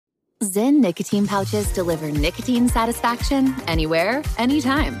Zyn nicotine pouches deliver nicotine satisfaction anywhere,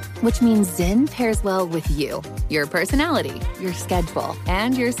 anytime, which means Zyn pairs well with you, your personality, your schedule,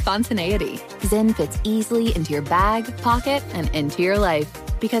 and your spontaneity. Zyn fits easily into your bag, pocket, and into your life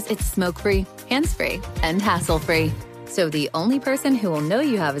because it's smoke-free, hands-free, and hassle-free. So the only person who will know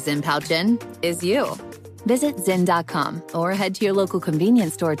you have a Zyn pouch in is you. Visit Zyn.com or head to your local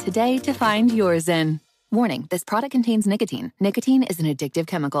convenience store today to find your Zyn. Warning, this product contains nicotine. Nicotine is an addictive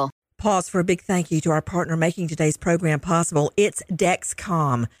chemical. Pause for a big thank you to our partner making today's program possible. It's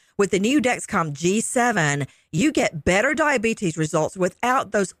Dexcom. With the new Dexcom G7, you get better diabetes results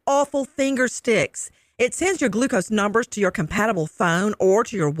without those awful finger sticks. It sends your glucose numbers to your compatible phone or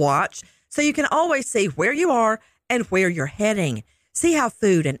to your watch, so you can always see where you are and where you're heading. See how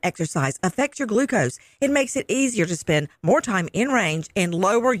food and exercise affects your glucose. It makes it easier to spend more time in range and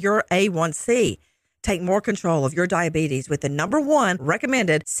lower your A1C. Take more control of your diabetes with the #1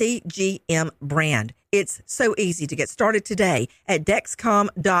 recommended CGM brand. It's so easy to get started today at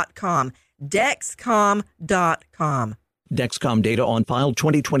Dexcom.com. Dexcom.com. Dexcom data on file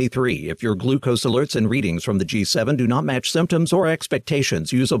 2023. If your glucose alerts and readings from the G7 do not match symptoms or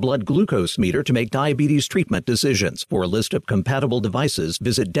expectations, use a blood glucose meter to make diabetes treatment decisions. For a list of compatible devices,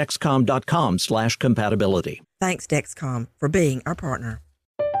 visit Dexcom.com/compatibility. Thanks, Dexcom, for being our partner.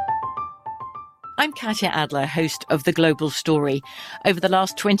 I'm Katya Adler, host of The Global Story. Over the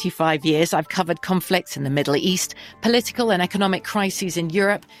last 25 years, I've covered conflicts in the Middle East, political and economic crises in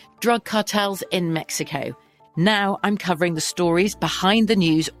Europe, drug cartels in Mexico. Now I'm covering the stories behind the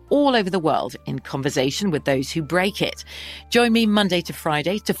news all over the world in conversation with those who break it. Join me Monday to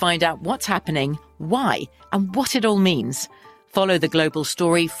Friday to find out what's happening, why, and what it all means. Follow The Global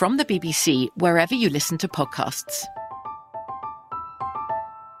Story from the BBC wherever you listen to podcasts.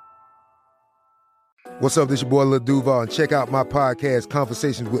 What's up, this your boy Lil Duval, and check out my podcast,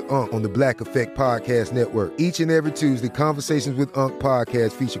 Conversations with Unc, on the Black Effect Podcast Network. Each and every Tuesday, Conversations with Unc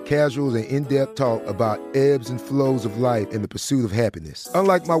podcast feature casual and in-depth talk about ebbs and flows of life and the pursuit of happiness.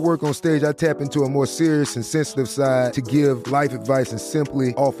 Unlike my work on stage, I tap into a more serious and sensitive side to give life advice and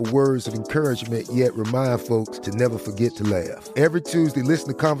simply offer words of encouragement, yet remind folks to never forget to laugh. Every Tuesday, listen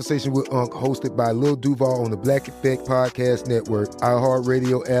to Conversation with Unc, hosted by Lil Duval on the Black Effect Podcast Network,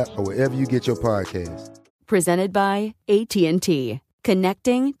 iHeartRadio app, or wherever you get your podcasts. Presented by AT&T.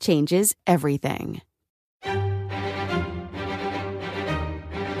 Connecting changes everything.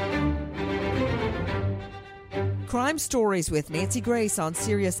 Crime Stories with Nancy Grace on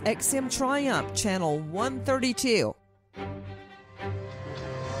Sirius XM Triumph, Channel 132.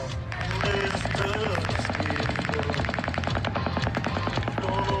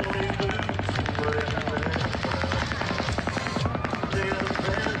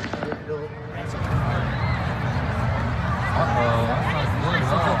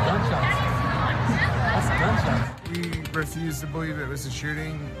 We refused to believe it was a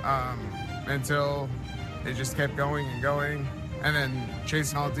shooting until it just kept going and going. And then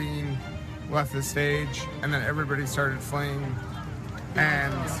Jason Aldean left the stage, and then everybody started fleeing.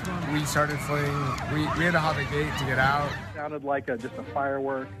 And we started fleeing. We had to hop a gate to get out. It sounded like just a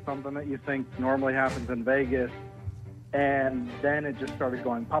firework, something that you think normally happens in Vegas. And then it just started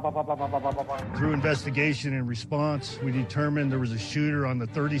going pop, pop, pop, pop, pop, pop, pop, pop. Through investigation and response, we determined there was a shooter on the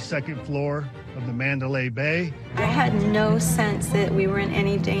 32nd floor of the Mandalay Bay. I had no sense that we were in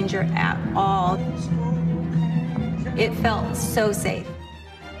any danger at all. It felt so safe.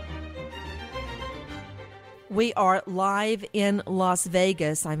 We are live in Las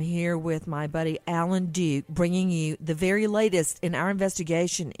Vegas. I'm here with my buddy Alan Duke, bringing you the very latest in our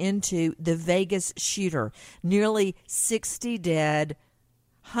investigation into the Vegas shooter. Nearly 60 dead,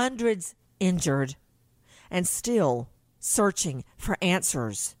 hundreds injured, and still searching for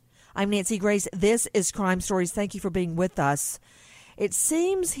answers. I'm Nancy Grace. This is Crime Stories. Thank you for being with us. It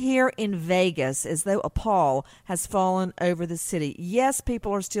seems here in Vegas as though a pall has fallen over the city. Yes,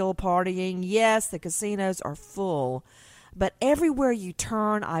 people are still partying. Yes, the casinos are full. But everywhere you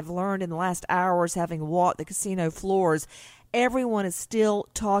turn, I've learned in the last hours having walked the casino floors, everyone is still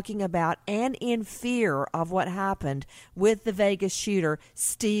talking about and in fear of what happened with the Vegas shooter,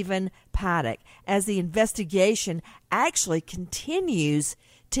 Stephen Paddock, as the investigation actually continues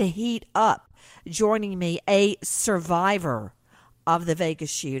to heat up. Joining me, a survivor of the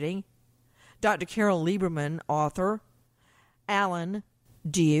Vegas shooting, Dr. Carol Lieberman, author, Alan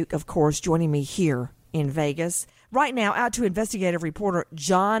Duke, of course, joining me here in Vegas. Right now, out to investigative reporter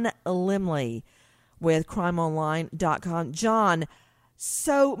John Limley with crimeonline.com. John,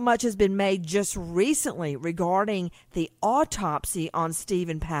 so much has been made just recently regarding the autopsy on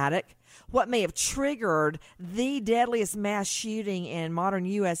Stephen Paddock. what may have triggered the deadliest mass shooting in modern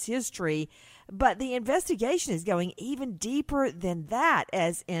U.S. history. But the investigation is going even deeper than that,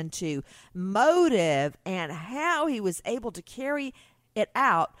 as into motive and how he was able to carry it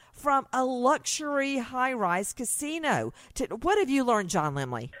out from a luxury high-rise casino. What have you learned, John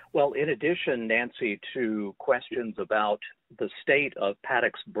Lemley? Well, in addition, Nancy, to questions about the state of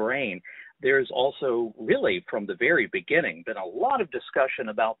Paddock's brain, there's also really from the very beginning been a lot of discussion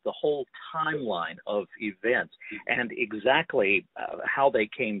about the whole timeline of events and exactly how they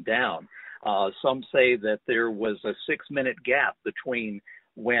came down. Some say that there was a 6-minute gap between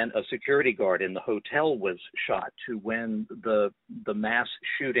when a security guard in the hotel was shot to when the mass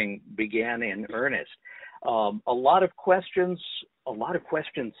shooting began in earnest. A lot of questions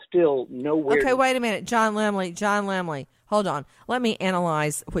still nowhere. Okay, wait a minute. John Lemley, hold on. Let me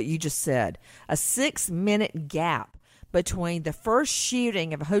analyze what you just said. A 6-minute gap between the first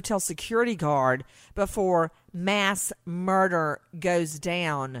shooting of a hotel security guard before mass murder goes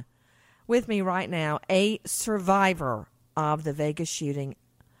down. With me right now, a survivor of the Vegas shooting,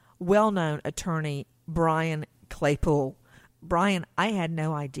 well-known attorney Brian Claypool. Brian, I had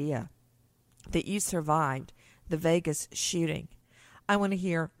no idea that you survived the Vegas shooting. I want to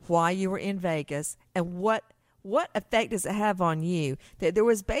hear why you were in Vegas and what effect does it have on you that there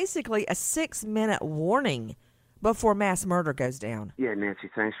was basically a 6-minute warning before mass murder goes down. Yeah, Nancy,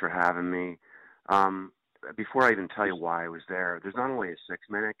 thanks for having me. Before I even tell you why I was there's not only a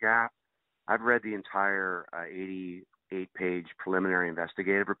 6-minute gap. I've read the entire 88-page preliminary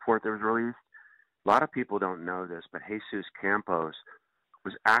investigative report that was released. A lot of people don't know this, but Jesus Campos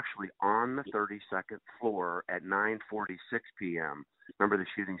was actually on the 32nd floor at 9:46 p.m. Remember, the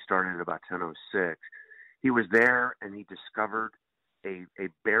shooting started at about 10:06. He was there, and he discovered a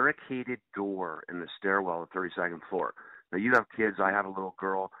barricaded door in the stairwell of the 32nd floor. Now, you have kids. I have a little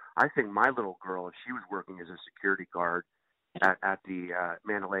girl. I think my little girl, if she was working as a security guard at the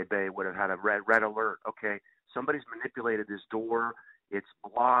Mandalay Bay, would have had a red alert. Okay, somebody's manipulated this door. It's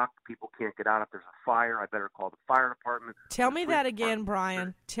blocked. People can't get out. If there's a fire, I better call the fire department. Tell me that again,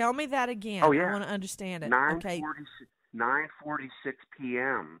 Brian. Tell me that again. Oh, yeah. I want to understand it. 9:46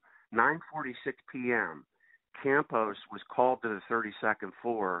 p.m. 9:46 p.m. Campos was called to the 32nd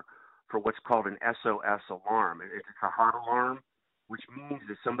floor for what's called an SOS alarm. It's a hot alarm, which means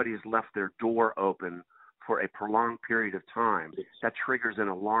that somebody has left their door open for a prolonged period of time. That triggers an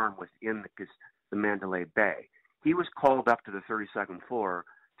alarm within the Mandalay Bay. He was called up to the 32nd floor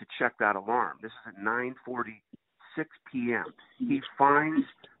to check that alarm. This is at 9:46 p.m. He finds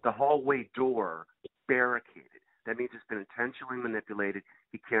the hallway door barricaded. That means it's been intentionally manipulated.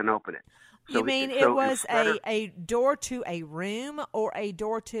 He can't open it. You mean it was a door to a room or a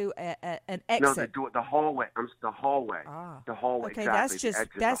door to an exit? No, the hallway. The hallway. The hallway. Okay, exactly.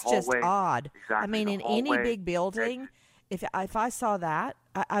 that's just odd. Exactly. I mean, in any big building, if I saw that,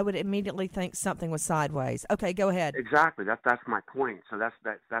 I would immediately think something was sideways. Okay, go ahead. Exactly. That's my point. So that's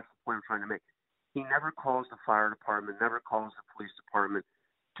the point I'm trying to make. He never calls the fire department, never calls the police department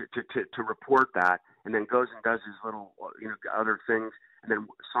to report that, and then goes and does his little other things, and then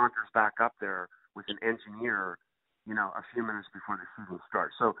saunters back up there with an engineer, a few minutes before the shooting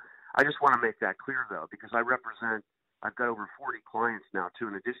starts. So I just want to make that clear, though, because I've got over 40 clients now, too.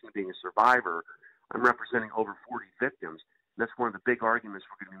 In addition to being a survivor, I'm representing over 40 victims. And that's one of the big arguments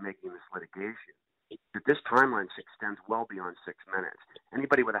we're going to be making in this litigation, that this timeline extends well beyond 6 minutes.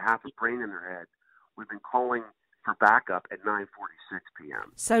 Anybody with a half a brain in their head, we've been calling for backup at 9:46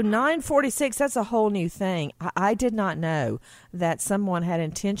 p.m. So 9:46, that's a whole new thing. I did not know that someone had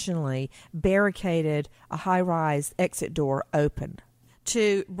intentionally barricaded a high-rise exit door open.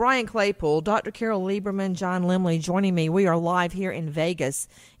 To Brian Claypool, Dr. Carol Lieberman, John Lemley joining me. We are live here in Vegas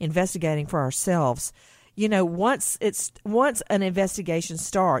investigating for ourselves. Once an investigation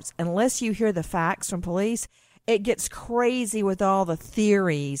starts, unless you hear the facts from police, it gets crazy with all the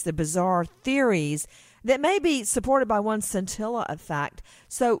theories, the bizarre theories that may be supported by one scintilla of fact.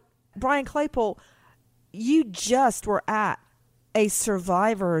 So, Brian Claypool, you just were at a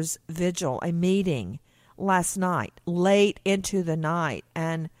survivor's vigil, a meeting last night, late into the night,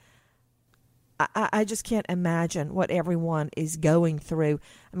 and I just can't imagine what everyone is going through.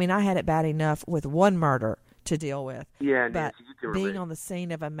 I mean, I had it bad enough with one murder to deal with. Yeah, but Nancy, you can being relate. on the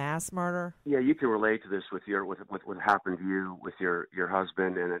scene of a mass murder. Yeah, you can relate to this with what happened to you with your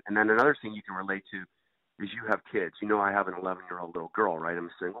husband, and then another thing you can relate to is you have kids. I have an 11-year-old little girl, right? I'm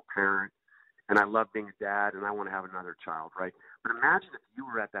a single parent, and I love being a dad, and I want to have another child, right? But imagine if you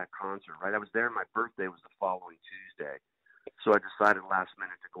were at that concert, right? I was there. My birthday was the following Tuesday, so I decided last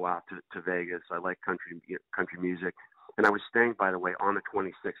minute to go out to Vegas. I like country music, and I was staying, by the way, on the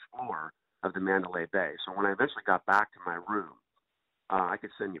 26th floor of the Mandalay Bay. So when I eventually got back to my room, I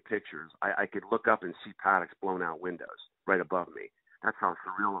could send you pictures. I could look up and see paddocks blown out windows right above me. That's how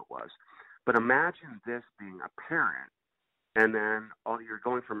surreal it was. But imagine this being apparent, and then you're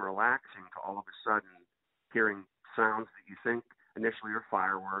going from relaxing to all of a sudden hearing sounds that you think initially are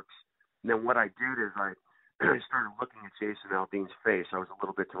fireworks. And then what I did is I started looking at Jason Aldean's face. I was a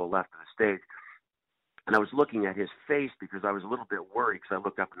little bit to the left of the stage. And I was looking at his face because I was a little bit worried because I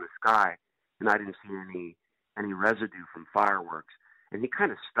looked up in the sky and I didn't see any residue from fireworks. And he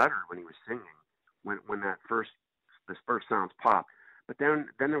kind of stuttered when he was singing when the first sounds popped. But then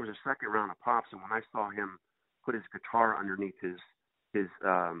there was a second round of pops, and when I saw him put his guitar underneath the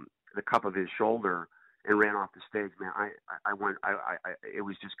cup of his shoulder and ran off the stage, man, it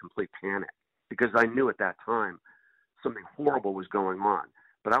was just complete panic because I knew at that time something horrible was going on.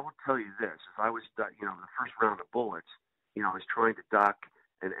 But I will tell you this: as I was, the first round of bullets, I was trying to duck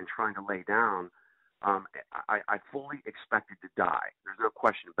and trying to lay down. I fully expected to die. There's no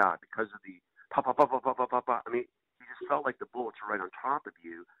question about it because of the pop, pop, pop, pop, pop, pop, pop. I mean, you just felt like the bullets were right on top of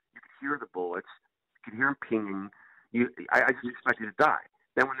you. You could hear the bullets. You could hear them pinging. I just expected to die.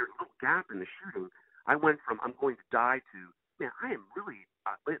 Then when there's a little gap in the shooting, I went from I'm going to die to, man, I am really,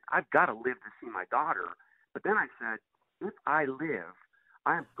 I've got to live to see my daughter. But then I said, if I live,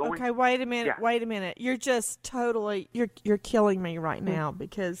 I am going. Okay, wait a minute. Yeah. Wait a minute. You're just totally, you're killing me right now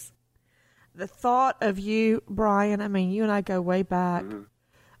because the thought of you, Brian, I mean, you and I go way back,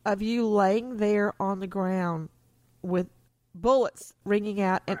 of you laying there on the ground with bullets ringing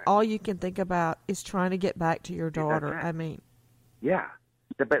out, and all you can think about is trying to get back to your daughter. I mean. Yeah.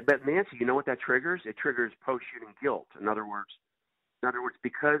 But Nancy, you know what that triggers? It triggers post-shooting guilt. In other words,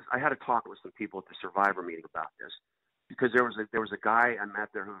 because I had to talk with some people at the Survivor meeting about this, because there was a guy I met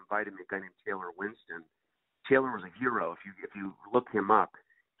there who invited me, a guy named Taylor Winston. Taylor was a hero. If you look him up,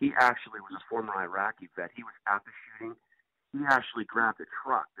 he actually was a former Iraqi vet. He was at the shooting. He actually grabbed a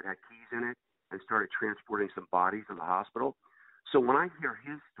truck that had keys in it and started transporting some bodies to the hospital. So when I hear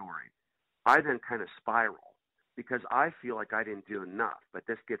his story, I then kind of spiral because I feel like I didn't do enough. But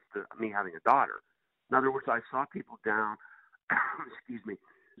this gets to me having a daughter. In other words, I saw people down. Excuse me.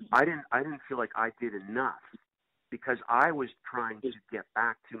 I didn't feel like I did enough because I was trying to get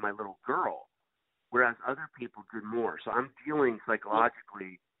back to my little girl, whereas other people did more. So I'm dealing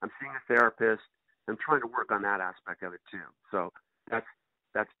psychologically. I'm seeing a therapist. I'm trying to work on that aspect of it too. So that's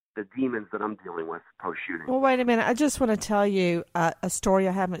the demons that I'm dealing with post-shooting. Well, wait a minute. I just want to tell you a story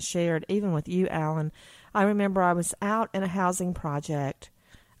I haven't shared, even with you, Alan. I remember I was out in a housing project.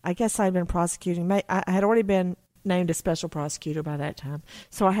 I guess I'd been prosecuting. I had already been named a special prosecutor by that time.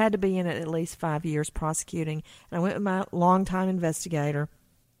 So I had to be in it at least 5 years prosecuting. And I went with my longtime investigator,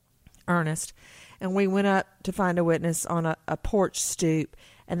 Ernest, and we went up to find a witness on a porch stoop,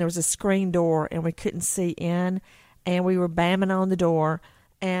 and there was a screen door, and we couldn't see in, and we were bamming on the door,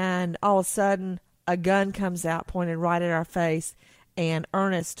 and all of a sudden a gun comes out pointed right at our face, and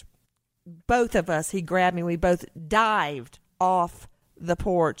Ernest, both of us, he grabbed me, we both dived off the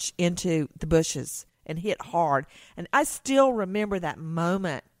porch into the bushes and hit hard. And I still remember that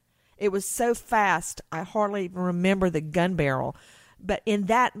moment. It was so fast, I hardly even remember the gun barrel. But in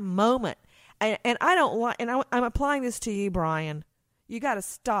that moment, and I don't like, and I'm applying this to you, Brian, you got to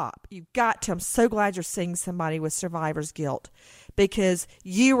stop. You've got to. I'm so glad you're seeing somebody with survivor's guilt because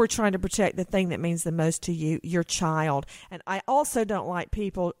you were trying to protect the thing that means the most to you, your child. And I also don't like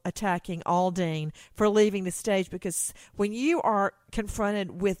people attacking Aldean for leaving the stage because when you are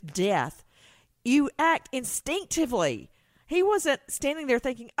confronted with death, you act instinctively. He wasn't standing there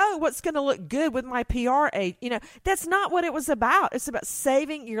thinking, oh, what's going to look good with my PR aid? That's not what it was about. It's about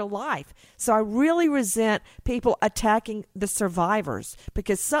saving your life. So I really resent people attacking the survivors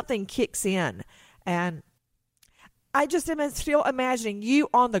because something kicks in. And I just am still imagining you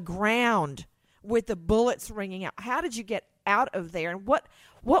on the ground with the bullets ringing out. How did you get out of there? And what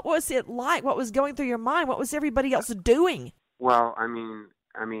was it like? What was going through your mind? What was everybody else doing? Well, I mean,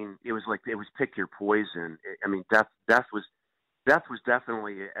 it was pick your poison. Death was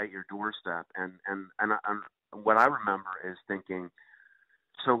definitely at your doorstep, and what I remember is thinking.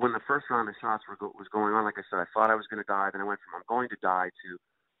 So when the first round of shots was going on, like I said, I thought I was going to die. Then I went from I'm going to die to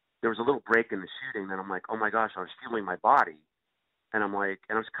there was a little break in the shooting. Then I'm like, oh my gosh, I was feeling my body, and I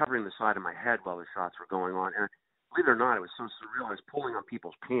was covering the side of my head while the shots were going on. And believe it or not, it was so surreal. I was pulling on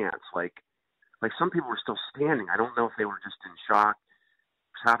people's pants, like some people were still standing. I don't know if they were just in shock.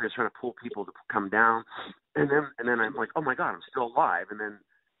 I was trying to pull people to come down, and then I'm like, oh my God, I'm still alive. And then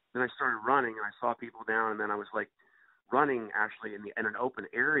I started running, and I saw people down, and then I was like running actually in an open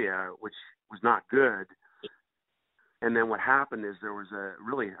area, which was not good. And then what happened is there was a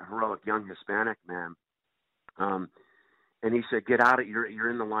really heroic young Hispanic man, and he said, "Get out! You're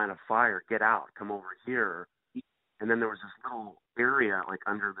in the line of fire. Get out! Come over here." And then there was this little area like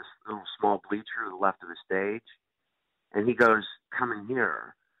under this little small bleacher to the left of the stage, and he goes, "Come in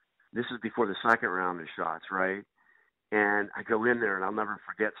here." This is before the second round of shots, right? And I go in there, and I'll never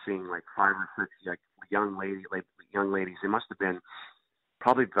forget seeing like 5 or 6 like young ladies. They must have been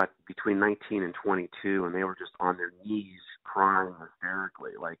probably about between 19 and 22, and they were just on their knees crying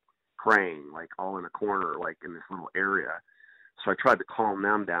hysterically, like praying, like all in a corner, like in this little area. So I tried to calm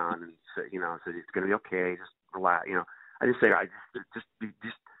them down and said, said it's going to be okay, just relax. I just say,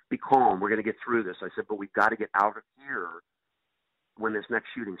 just be calm. We're going to get through this. I said, but we've got to get out of here when this next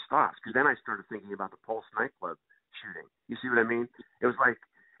shooting stops. Because then I started thinking about the Pulse nightclub shooting. You see what I mean? It was like,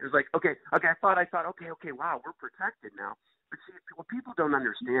 okay. I thought, okay, wow, we're protected now. But see, what people don't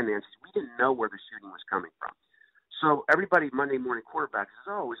understand, Nancy, is we didn't know where the shooting was coming from. So everybody, Monday morning quarterback,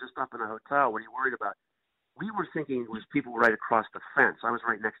 says, "Oh, it was just up in a hotel. What are you worried about?" We were thinking it was people right across the fence. I was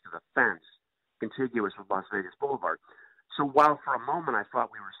right next to the fence, contiguous with Las Vegas Boulevard. So while for a moment I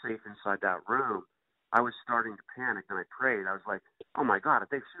thought we were safe inside that room, I was starting to panic, and I prayed. I was like, oh, my God, if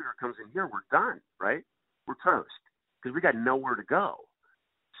that shooter comes in here, we're done, right? We're toast because we got nowhere to go.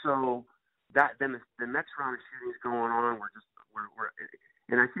 So then the next round of shootings going on, we're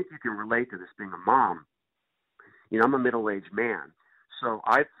and I think you can relate to this being a mom. I'm a middle-aged man, so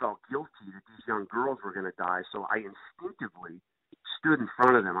I felt guilty that these young girls were going to die, so I instinctively stood in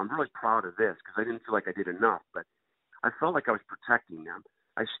front of them. I'm really proud of this because I didn't feel like I did enough, but I felt like I was protecting them.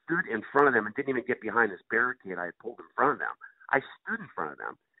 I stood in front of them and didn't even get behind this barricade I had pulled in front of them. I stood in front of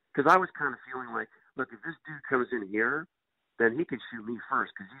them because I was kind of feeling like, look, if this dude comes in here, then he could shoot me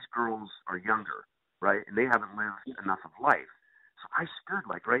first because these girls are younger, right, and they haven't lived enough of life. So I stood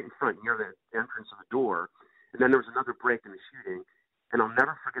like right in front near the entrance of the door, and then there was another break in the shooting, and I'll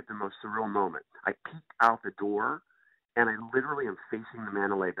never forget the most surreal moment. I peeked out the door, and I literally am facing the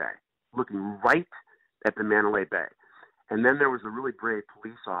Mandalay Bay, looking right at the Mandalay Bay. And then there was a really brave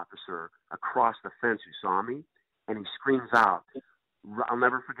police officer across the fence who saw me, and he screams out, I'll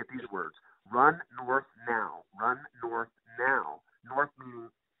never forget these words, "Run north now, run north now." North meaning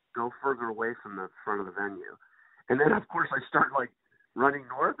go further away from the front of the venue. And then, of course, I start like running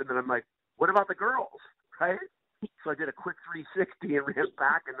north, and then I'm like, what about the girls, right? So I did a quick 360 and ran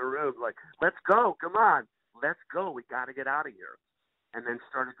back in the room like, let's go, come on, let's go, we got to get out of here. And then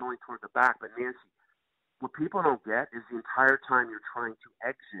started going toward the back. But Nancy, what people don't get is the entire time you're trying to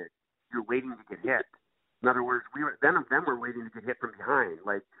exit, you're waiting to get hit. In other words, we're waiting to get hit from behind,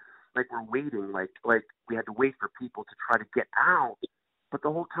 like we're waiting, like we had to wait for people to try to get out. But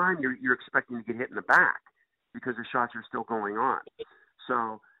the whole time you're expecting to get hit in the back because the shots are still going on.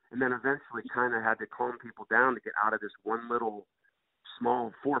 So, and then eventually kind of had to calm people down to get out of this one little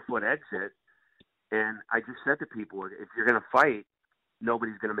small 4-foot exit. And I just said to people, if you're going to fight,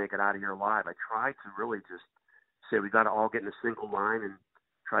 nobody's going to make it out of here alive. I tried to really just say we got to all get in a single line and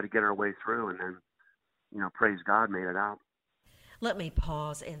try to get our way through. And then, praise God, made it out. Let me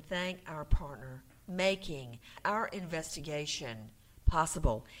pause and thank our partner making our investigation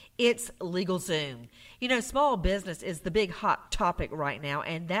possible. It's LegalZoom. Small business is the big hot topic right now,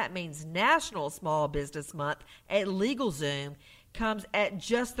 and that means National Small Business Month at LegalZoom comes at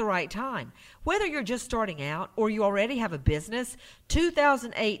just the right time. Whether you're just starting out or you already have a business,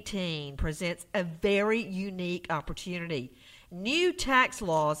 2018 presents a very unique opportunity. New tax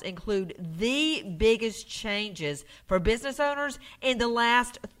laws include the biggest changes for business owners in the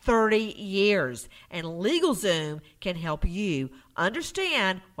last 30 years, and LegalZoom can help you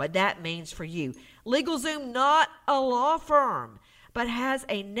understand what that means for you. LegalZoom, not a law firm, but has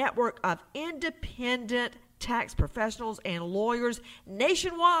a network of independent tax professionals and lawyers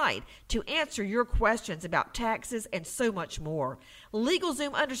nationwide to answer your questions about taxes and so much more.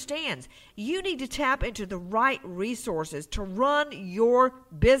 LegalZoom understands you need to tap into the right resources to run your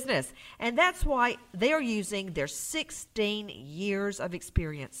business, and that's why they are using their 16 years of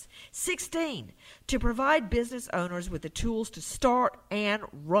experience, 16, to provide business owners with the tools to start and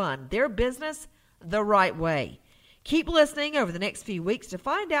run their business the right way. Keep listening over the next few weeks to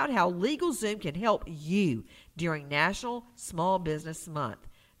find out how LegalZoom can help you during National Small Business Month.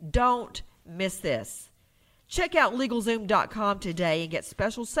 Don't miss this. Check out LegalZoom.com today and get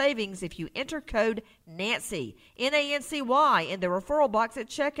special savings if you enter code Nancy, Nancy, in the referral box at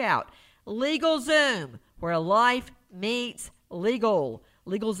checkout. LegalZoom, where life meets legal.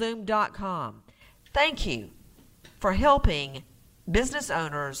 LegalZoom.com. Thank you for helping business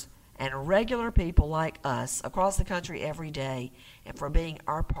owners and regular people like us across the country every day, and for being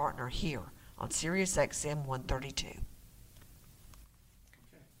our partner here on Sirius XM 132.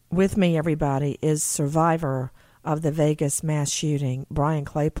 With me, everybody, is survivor of the Vegas mass shooting, Brian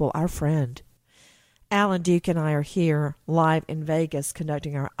Claypool, our friend. Alan Duke and I are here live in Vegas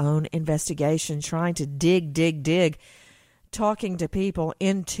conducting our own investigation, trying to dig, talking to people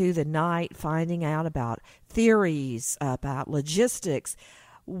into the night, finding out about theories, about logistics,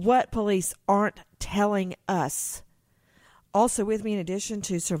 what police aren't telling us. Also with me, in addition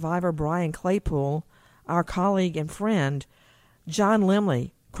to survivor Brian Claypool, our colleague and friend, John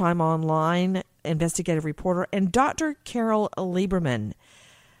Limley, Crime Online investigative reporter, and Dr. Carol Lieberman.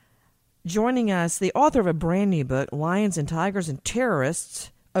 Joining us, the author of a brand new book, Lions and Tigers and Terrorists,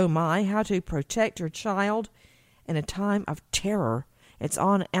 Oh My, How to Protect Your Child in a Time of Terror. It's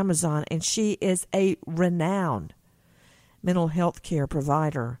on Amazon, and she is a renowned mental health care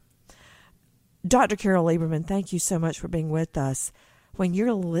provider. Dr. Carol Lieberman, thank you so much for being with us. When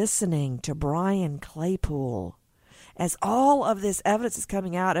you're listening to Brian Claypool, as all of this evidence is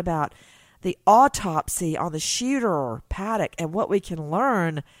coming out about the autopsy on the shooter, Paddock, and what we can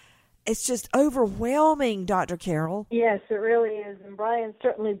learn, it's just overwhelming, Dr. Carol. Yes, it really is. And Brian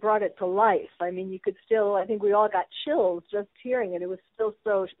certainly brought it to life. I mean, I think we all got chills just hearing it. It was still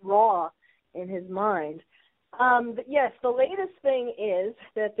so raw in his mind. But yes, the latest thing is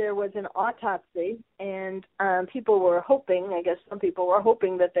that there was an autopsy, and people were hoping, I guess some people were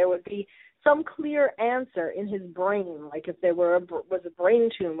hoping, that there would be some clear answer in his brain, like if there was a brain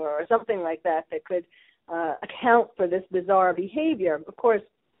tumor or something like that could account for this bizarre behavior. Of course,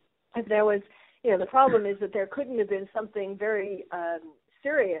 if there was, the problem is that there couldn't have been something very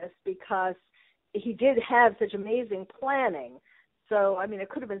serious, because he did have such amazing planning. So, I mean, it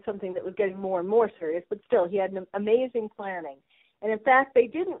could have been something that was getting more and more serious, but still, he had an amazing planning. And in fact, they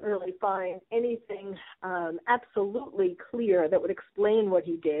didn't really find anything absolutely clear that would explain what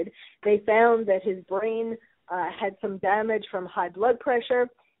he did. They found that his brain had some damage from high blood pressure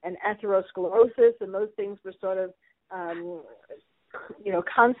and atherosclerosis, and those things were sort of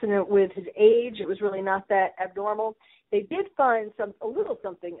consonant with his age. It was really not that abnormal. They did find a little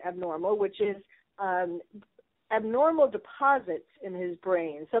something abnormal, which is abnormal deposits in his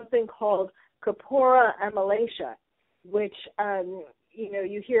brain, something called corpora amyloidosis, which,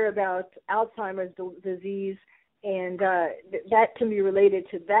 you hear about Alzheimer's disease, and that can be related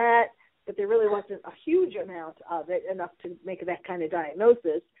to that, but there really wasn't a huge amount of it, enough to make that kind of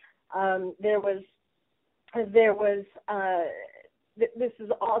diagnosis. This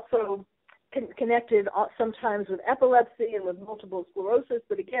is also connected sometimes with epilepsy and with multiple sclerosis,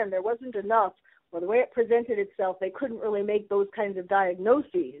 but again, there wasn't enough, or the way it presented itself, they couldn't really make those kinds of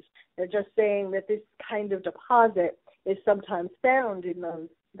diagnoses. They're just saying that this kind of deposit is sometimes found in those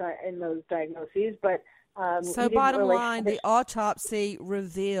diagnoses, but so bottom line, the autopsy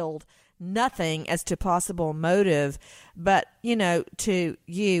revealed nothing as to possible motive, but to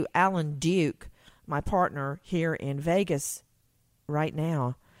you, Alan Duke, my partner here in Vegas right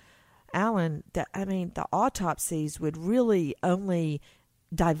now, Alan, the autopsies would really only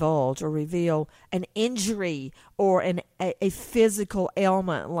divulge or reveal an injury or a physical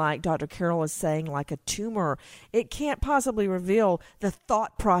ailment, like Dr. Carol is saying, like a tumor. It can't possibly reveal the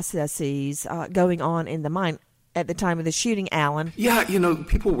thought processes going on in the mind at the time of the shooting, Alan. Yeah,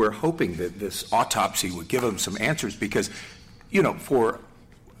 people were hoping that this autopsy would give them some answers, because, for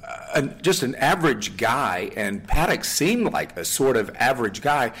just an average guy, and Paddock seemed like a sort of average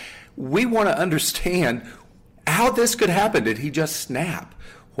guy, we want to understand how this could happen. Did he just snap?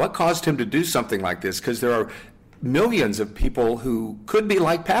 What caused him to do something like this? Because there are millions of people who could be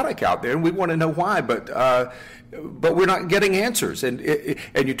like Paddock out there, and we want to know why, but we're not getting answers. And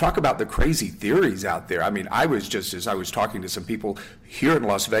you talk about the crazy theories out there. I mean, as I was talking to some people here in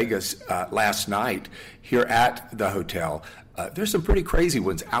Las Vegas last night, here at the hotel, there's some pretty crazy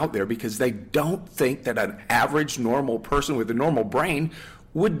ones out there, because they don't think that an average normal person with a normal brain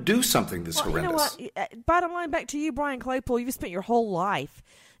would do something this horrendous. You know what? Bottom line, back to you, Brian Claypool. You've spent your whole life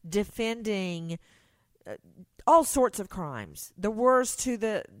defending all sorts of crimes, the worst to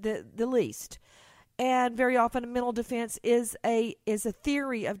the least. And very often a mental defense is a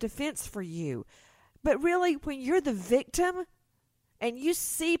theory of defense for you. But really, when you're the victim and you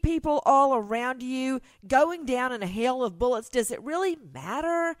see people all around you going down in a hail of bullets, does it really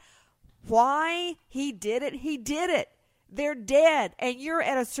matter why he did it? He did it. They're dead, and you're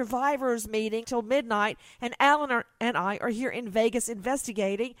at a survivors meeting till midnight, and Alan and I are here in Vegas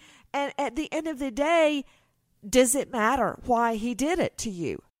investigating, and at the end of the day, does it matter why he did it to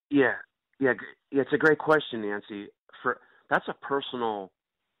you? Yeah, it's a great question, Nancy. That's a personal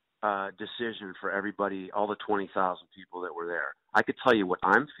decision for everybody, all the 20,000 people that were there. I could tell you what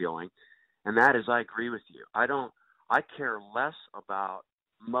I'm feeling, and that is I agree with you. I care less about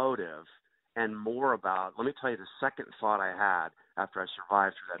motive and more about, let me tell you the second thought I had after I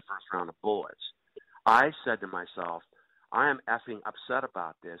survived through that first round of bullets. I said to myself, I am effing upset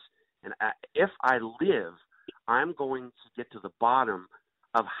about this, and if I live, I'm going to get to the bottom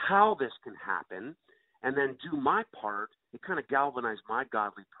of how this can happen and then do my part. It kind of galvanized my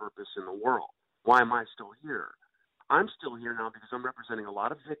godly purpose in the world. Why am I still here? I'm still here now because I'm representing a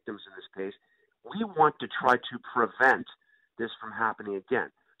lot of victims in this case. We want to try to prevent this from happening again.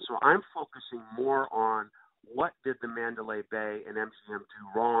 So I'm focusing more on what did the Mandalay Bay and MGM do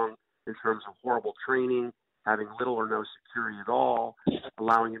wrong in terms of horrible training, having little or no security at all,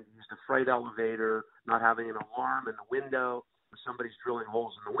 allowing him to use the freight elevator, not having an alarm in the window, if somebody's drilling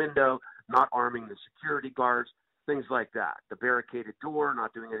holes in the window, not arming the security guards, things like that. The barricaded door,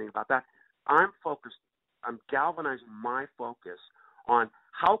 not doing anything about that. I'm galvanizing my focus on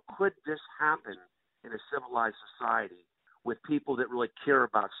how could this happen in a civilized society with people that really care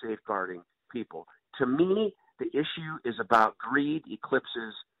about safeguarding people. To me, the issue is about greed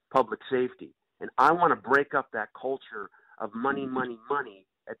eclipses public safety. And I want to break up that culture of money, money, money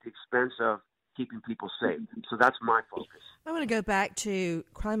at the expense of keeping people safe. So that's my focus. I want to go back to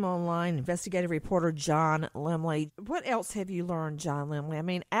Crime Online investigative reporter John Lemley. What else have you learned, John Lemley? I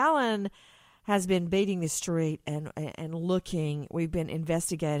mean, Alan has been beating the street and looking. We've been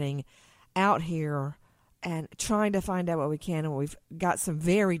investigating out here and trying to find out what we can, and we've got some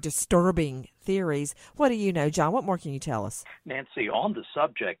very disturbing theories. What do you know, John? What more can you tell us? Nancy, on the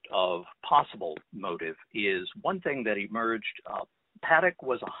subject of possible motive is one thing that emerged. Paddock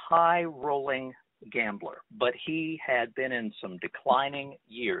was a high-rolling gambler, but he had been in some declining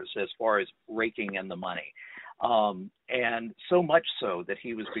years as far as raking in the money. And so much so that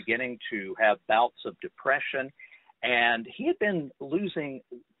he was beginning to have bouts of depression, and he had been losing,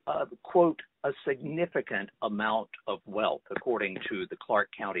 quote, a significant amount of wealth, according to the Clark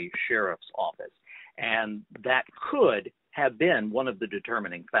County Sheriff's Office. And that could have been one of the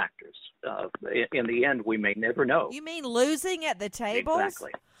determining factors. In the end, we may never know. You mean losing at the tables?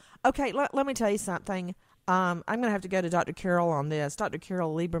 Exactly. Okay, let me tell you something. I'm going to have to go to Dr. Carol on this. Dr.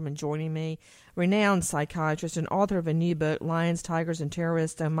 Carol Lieberman joining me, renowned psychiatrist and author of a new book, Lions, Tigers, and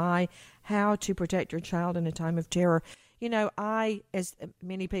Terrorists, Oh My, How to Protect Your Child in a Time of Terror. You know, I, as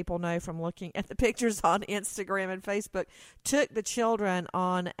many people know from looking at the pictures on Instagram and Facebook, took the children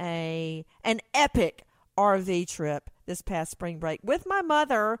on an epic RV trip this past spring break with my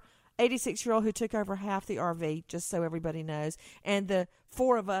mother, 86-year-old, who took over half the RV, just so everybody knows, and the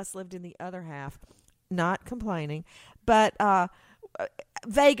four of us lived in the other half. Not complaining, but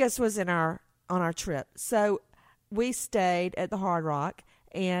Vegas was on our trip, so we stayed at the Hard Rock.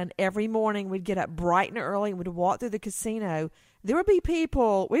 And every morning we'd get up bright and early and we'd walk through the casino. There would be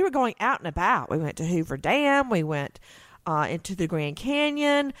people. We were going out and about. We went to Hoover Dam. We went into the Grand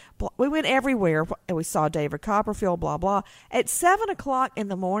Canyon. We went everywhere. And we saw David Copperfield, blah, blah. At 7 o'clock in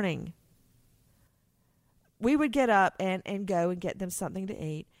the morning, we would get up and go and get them something to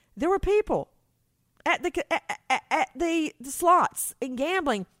eat. There were people at the slots and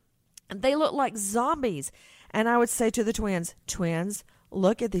gambling. And they looked like zombies. And I would say to the twins,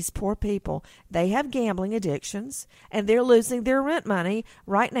 look at these poor people. They have gambling addictions, and they're losing their rent money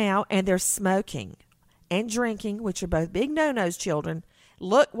right now, and they're smoking and drinking, which are both big no-nos, children.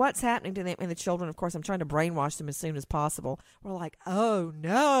 Look what's happening to them. And the children, of course, I'm trying to brainwash them as soon as possible. We're like, oh,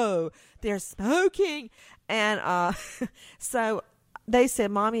 no, they're smoking. And so they said,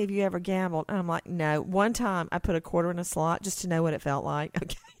 Mommy, have you ever gambled? And I'm like, no. One time I put a quarter in a slot just to know what it felt like.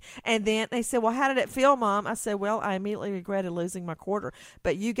 Okay. And then they said, well, how did it feel, Mom? I said, well, I immediately regretted losing my quarter.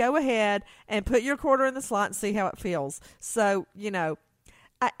 But you go ahead and put your quarter in the slot and see how it feels. So, you know,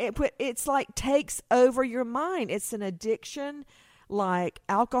 it's like takes over your mind. It's an addiction like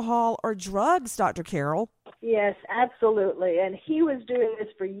alcohol or drugs, Dr. Carol. Yes, absolutely. And he was doing this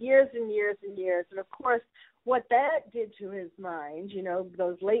for years and years and years. And, of course, what that did to his mind, you know,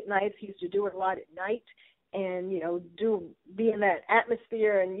 those late nights, he used to do it a lot at night. And, you know, be in that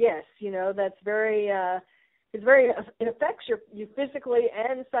atmosphere. And, yes, you know, that's it affects you physically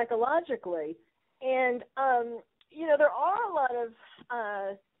and psychologically. And, you know, there are a lot of,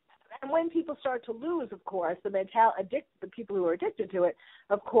 and when people start to lose, of course, the people who are addicted to it,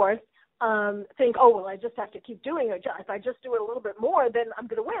 of course, think, oh, well, I just have to keep doing it. If I just do it a little bit more, then I'm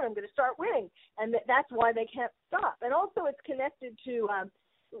going to win. I'm going to start winning. And that's why they can't stop. And also it's connected to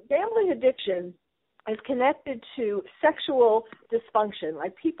gambling addiction is connected to sexual dysfunction,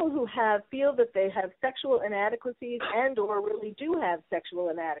 like people who feel that they have sexual inadequacies and or really do have sexual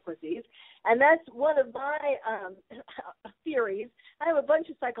inadequacies. And that's one of my theories. I have a bunch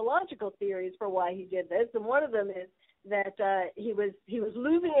of psychological theories for why he did this, and one of them is that he was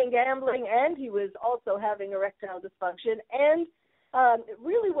losing in gambling, and he was also having erectile dysfunction. And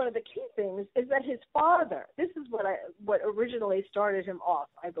really, one of the key things is that his father. This is what originally started him off,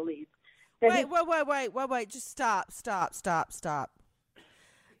 I believe. Wait! Just stop.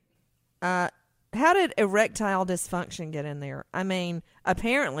 How did erectile dysfunction get in there? I mean,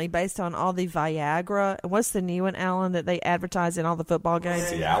 apparently, based on all the Viagra, what's the new one, Alan, that they advertise in all the football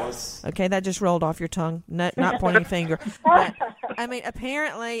games? Cialis. Okay, that just rolled off your tongue. Not pointing finger. But, I mean,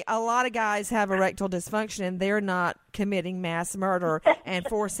 apparently, a lot of guys have erectile dysfunction, and they're not committing mass murder and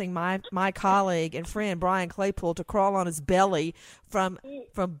forcing my colleague and friend Brian Claypool to crawl on his belly from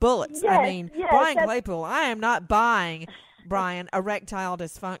bullets. Yes, I mean, Brian Claypool, I am not buying, Brian, erectile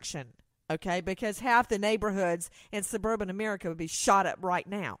dysfunction. Okay, because half the neighborhoods in suburban America would be shot up right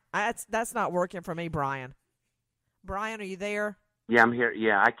now. That's not working for me, Brian. Brian, are you there? Yeah, I'm here.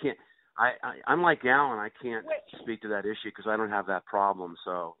 Yeah, I can't. I'm like Alan. I can't speak to that issue because I don't have that problem.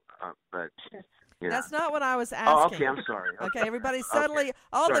 So, but yeah. That's not what I was asking. Oh, okay. I'm sorry. Okay, everybody suddenly, okay.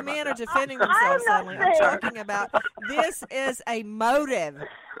 all Sorry the men about are that. defending themselves suddenly. I'm talking about this is a motive.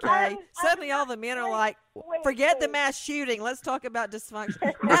 Okay, suddenly all the men are like, forget the mass shooting. Let's talk about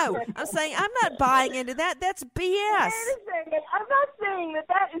dysfunction. No, I'm saying I'm not buying into that. That's BS. Wait a second. I'm not saying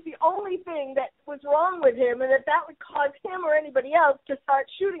that is the only thing that was wrong with him and that would cause him or anybody else to start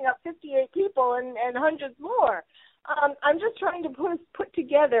shooting up 58 people and hundreds more. I'm just trying to put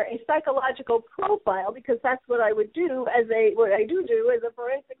together a psychological profile because that's what I would do what I do as a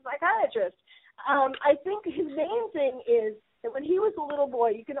forensic psychiatrist. I think his main thing is that when he was a little boy,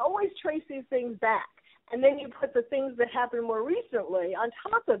 you can always trace these things back, and then you put the things that happened more recently on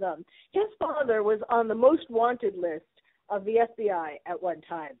top of them. His father was on the most wanted list of the FBI at one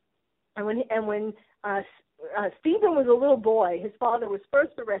time, and when Stephen was a little boy, his father was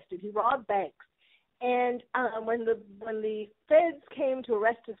first arrested. He robbed banks. And when the feds came to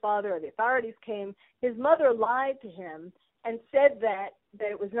arrest his father, or the authorities came, his mother lied to him and said that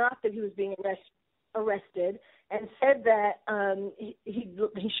it was not that he was being arrested, and said that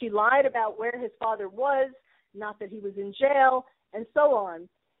she lied about where his father was, not that he was in jail, and so on.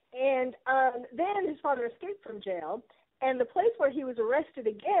 And then his father escaped from jail, and the place where he was arrested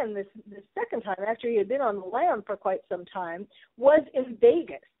again this second time, after he had been on the lam for quite some time, was in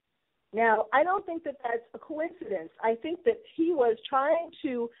Vegas. Now, I don't think that that's a coincidence. I think that he was trying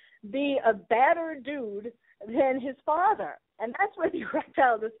to be a badder dude than his father. And that's where the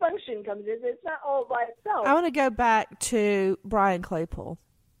erectile dysfunction comes in. It's not all by itself. I want to go back to Brian Claypool.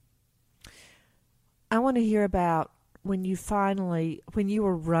 I want to hear about when you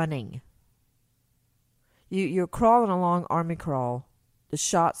were running. You're crawling along Army Crawl. The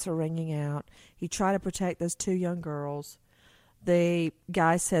shots are ringing out. You try to protect those two young girls. The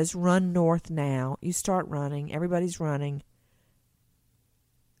guy says, run north now. You start running. Everybody's running.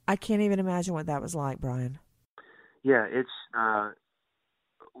 I can't even imagine what that was like, Brian. Yeah, it's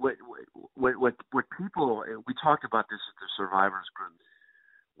what people, we talked about this at the survivors group,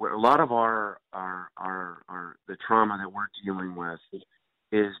 where a lot of our the trauma that we're dealing with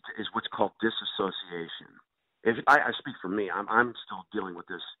is what's called disassociation. If I speak for me, I'm still dealing with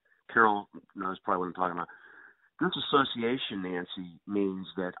this. Carol knows probably what I'm talking about. Disassociation, Nancy, means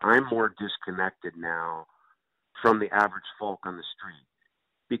that I'm more disconnected now from the average folk on the street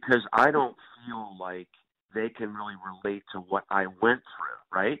because I don't feel like they can really relate to what I went through,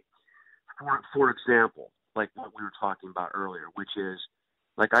 right? For example, like what we were talking about earlier, which is,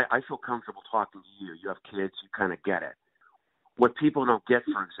 like, I feel comfortable talking to you. You have kids, you kind of get it. What people don't get,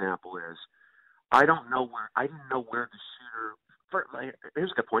 for example, is I didn't know where the shooter,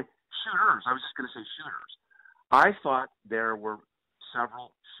 here's a good point, shooters, I was just going to say shooters. I thought there were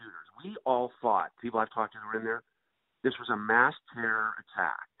several shooters. We all thought, people I've talked to who were in there, this was a mass terror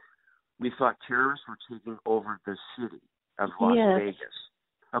attack. We thought terrorists were taking over the city of Las Vegas.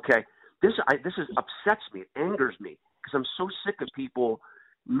 Okay, this upsets me. It angers me because I'm so sick of people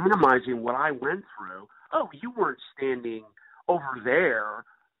minimizing what I went through. Oh, you weren't standing over there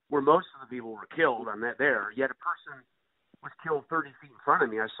where most of the people were killed on that there, yet a person was killed 30 feet in front of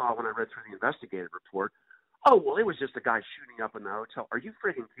me. I saw when I read through the investigative report. Oh, well, it was just a guy shooting up in the hotel. Are you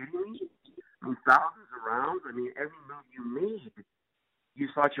freaking kidding me? I mean, thousands of rounds. I mean, every move you made, you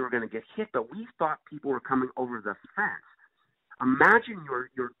thought you were going to get hit, but we thought people were coming over the fence. Imagine your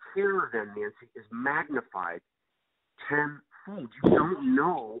terror then, Nancy, is magnified tenfold. You don't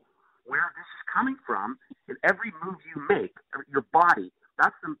know where this is coming from, and every move you make, your body,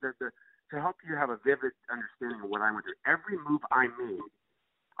 that's to help you have a vivid understanding of what I went through. Every move I made,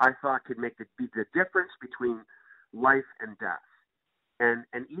 I thought could make the difference between life and death. And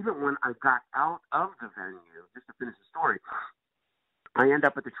even when I got out of the venue, just to finish the story, I end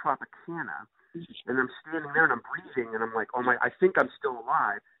up at the Tropicana, and I'm standing there and I'm breathing, and I'm like, oh my, I think I'm still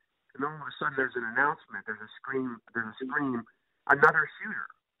alive. And then all of a sudden there's an announcement, there's a scream, another shooter.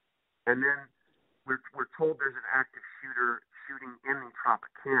 And then we're told there's an active shooting in the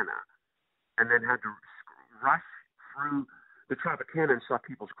Tropicana, and then had to rush through the Tropicana and saw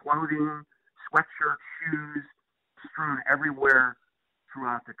people's clothing, sweatshirts, shoes strewn everywhere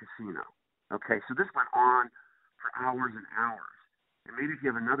throughout the casino. Okay, so this went on for hours and hours. And maybe if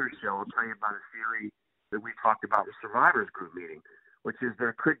you have another show, I'll tell you about a theory that we talked about with Survivors Group meeting, which is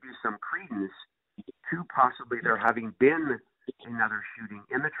there could be some credence to possibly there having been another shooting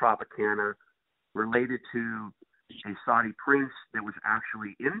in the Tropicana related to a Saudi prince that was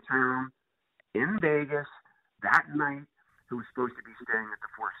actually in town, in Vegas, that night, who was supposed to be staying at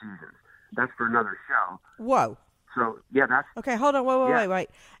the Four Seasons. That's for another show. Whoa. So, yeah, that's... Okay, hold on. Wait.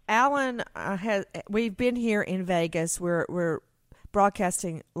 Alan, we've been here in Vegas. We're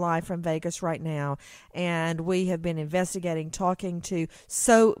broadcasting live from Vegas right now, and we have been investigating, talking to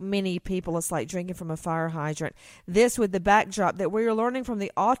so many people. It's like drinking from a fire hydrant. This with the backdrop that we were learning from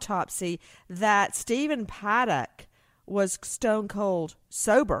the autopsy that Stephen Paddock was stone cold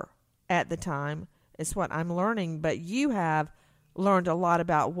sober at the time, is what I'm learning. But you have learned a lot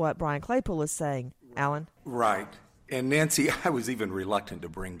about what Brian Claypool is saying, Alan. Right. And Nancy, I was even reluctant to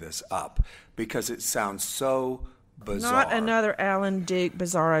bring this up because it sounds so bizarre. Not another Alan Duke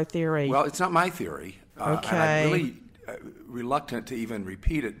bizarro theory. Well, it's not my theory. Okay. And I'm really reluctant to even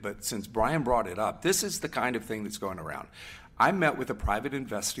repeat it, but since Brian brought it up, this is the kind of thing that's going around. I met with a private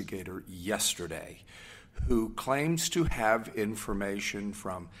investigator yesterday who claims to have information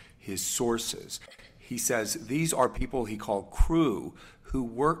from his sources. He says these are people he called crew who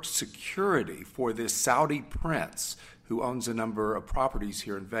worked security for this Saudi prince who owns a number of properties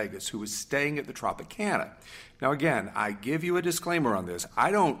here in Vegas, who was staying at the Tropicana. Now, again, I give you a disclaimer on this.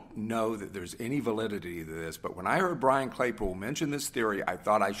 I don't know that there's any validity to this, but when I heard Brian Claypool mention this theory, I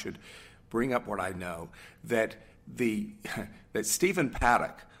thought I should bring up what I know, that that Stephen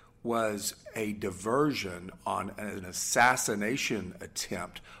Paddock was a diversion on an assassination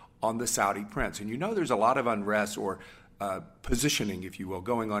attempt on the Saudi prince. And you know there's a lot of unrest or positioning, if you will,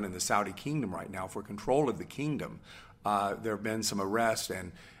 going on in the Saudi kingdom right now for control of the kingdom. There have been some arrests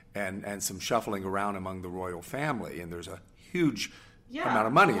and some shuffling around among the royal family, and there's a huge amount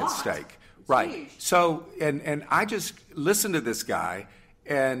of money at stake. Right. So, and I just listened to this guy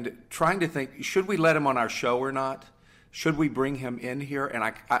and trying to think, should we let him on our show or not? Should we bring him in here?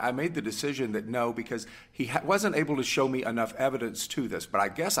 And I made the decision that no, because he wasn't able to show me enough evidence to this. But I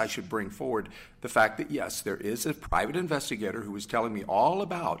guess I should bring forward the fact that, yes, there is a private investigator who was telling me all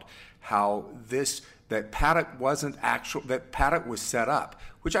about how that Paddock wasn't actual, that Paddock was set up,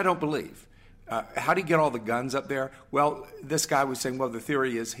 which I don't believe. How did he get all the guns up there? Well, this guy was saying, well, the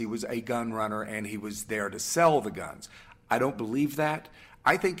theory is he was a gun runner and he was there to sell the guns. I don't believe that.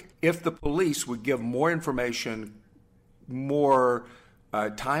 I think if the police would give more information, more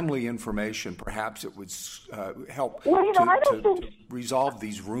timely information, perhaps it would help to resolve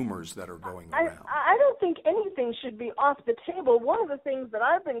these rumors that are going around. I don't think anything should be off the table. One of the things that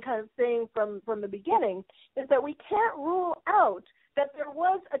I've been kind of saying from the beginning is that we can't rule out that there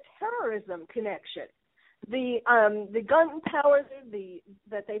was a terrorism connection. The gunpowder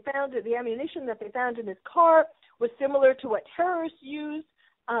that they found, the ammunition that they found in his car was similar to what terrorists used.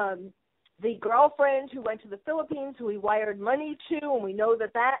 The girlfriend who went to the Philippines, who he wired money to, and we know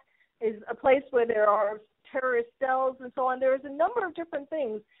that that is a place where there are terrorist cells and so on. There's a number of different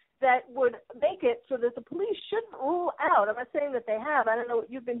things that would make it so that the police shouldn't rule out. I'm not saying that they have. I don't know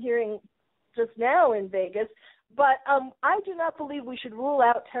what you've been hearing just now in Vegas, but I do not believe we should rule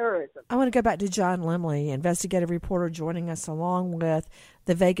out terrorism. I want to go back to John Lemley, investigative reporter joining us along with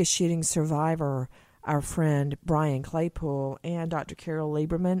the Vegas shooting survivor, our friend Brian Claypool, and Dr. Carol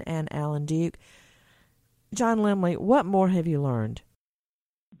Lieberman and Alan Duke. John Lemley, what more have you learned?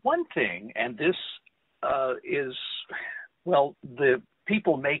 One thing, and this is, well, the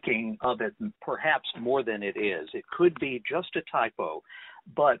people making of it perhaps more than it is. It could be just a typo.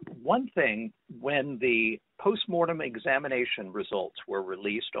 But one thing, when the postmortem examination results were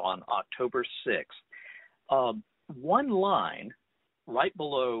released on October 6th, one line right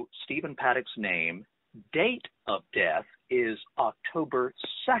below Stephen Paddock's name, date of death is October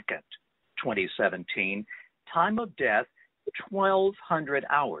 2nd, 2017. Time of death, 1200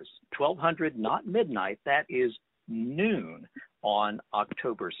 hours. 1200, not midnight. That is noon on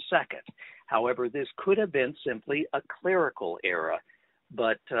October 2nd. However, this could have been simply a clerical error,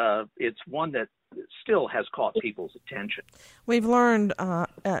 but it's one that still has caught people's attention. We've learned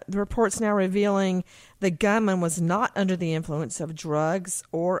the reports now revealing the gunman was not under the influence of drugs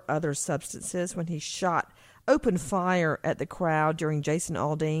or other substances when he shot open fire at the crowd during Jason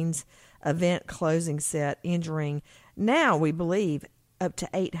Aldean's event closing set, injuring, now we believe, up to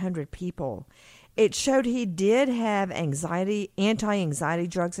 800 people. It showed he did have anti-anxiety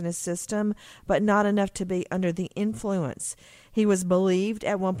drugs in his system, but not enough to be under the influence. He was believed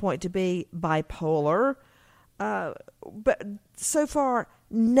at one point to be bipolar, but so far,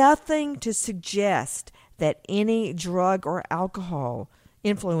 nothing to suggest that any drug or alcohol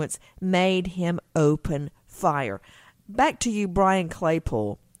influence made him open fire. Back to you, Brian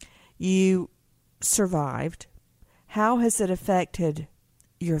Claypool. You survived. How has it affected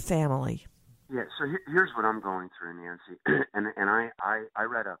your family? Yeah, so here's what I'm going through, Nancy. and I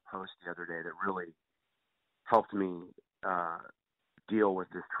read a post the other day that really helped me deal with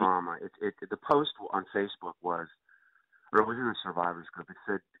this trauma. The post on Facebook was in a survivors group. It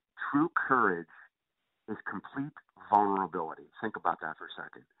said, "True courage is complete vulnerability." Think about that for a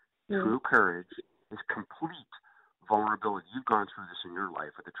second. Yeah. True courage is complete vulnerability. You've gone through this in your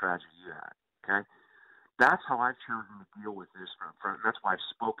life with the tragedy you had, okay? That's how I've chosen to deal with this and that's why I've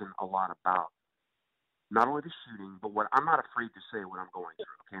spoken a lot about not only the shooting, but what I'm not afraid to say what I'm going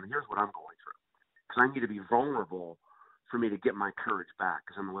through, okay? And here's what I'm going through. Because I need to be vulnerable for me to get my courage back,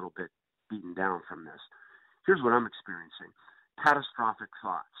 because I'm a little bit beaten down from this. Here's what I'm experiencing. Catastrophic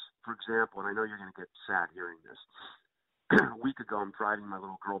thoughts. For example, and I know you're going to get sad hearing this. A week ago, I'm driving my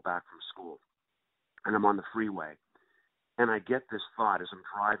little girl back from school, and I'm on the freeway, and I get this thought as I'm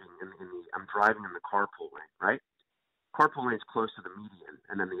driving I'm driving in the carpool lane, right? Carpool lane is close to the median,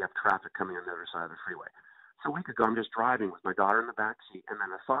 and then you have traffic coming on the other side of the freeway. So a week ago, I'm just driving with my daughter in the back seat, and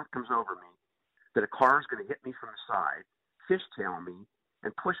then a thought comes over me that a car is going to hit me from the side, fishtail me,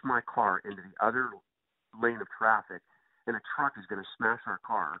 and push my car into the other lane of traffic, and a truck is going to smash our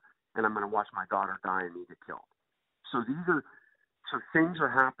car, and I'm going to watch my daughter die and me get killed. So things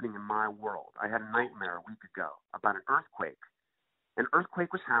are happening in my world. I had a nightmare a week ago about an earthquake. An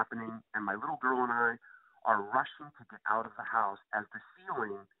earthquake was happening, and my little girl and I are rushing to get out of the house as the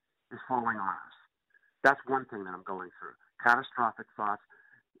ceiling is falling on us. That's one thing that I'm going through. Catastrophic thoughts.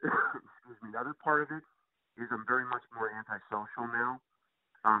 Excuse me. The other part of it is I'm very much more antisocial now.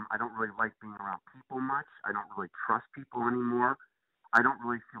 I don't really like being around people much. I don't really trust people anymore. I don't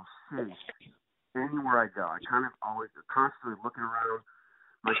really feel safe anywhere I go. I kind of always constantly looking around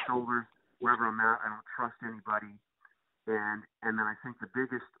my shoulders, wherever I'm at. I don't trust anybody. And then I think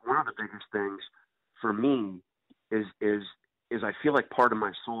one of the biggest things for me is I feel like part of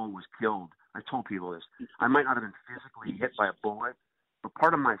my soul was killed. I told people this. I might not have been physically hit by a bullet, but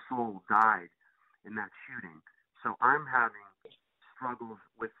part of my soul died in that shooting. So I'm having struggles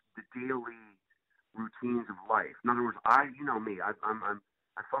with the daily routines of life. In other words, you know me. I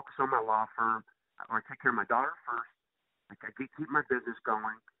focus on my law firm. I take care of my daughter first. I keep my business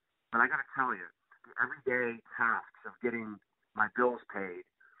going. But I got to tell you, the everyday tasks of getting my bills paid,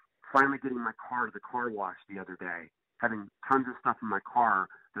 finally getting my car to the car wash the other day, having tons of stuff in my car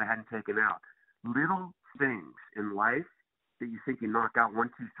that I hadn't taken out. Little things in life that you think you knock out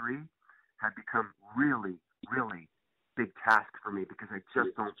 1, 2, 3 have become really, really big tasks for me because I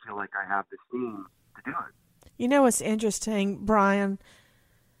just don't feel like I have the steam to do it. You know what's interesting, Brian?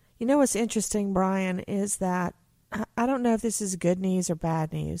 Is that I don't know if this is good news or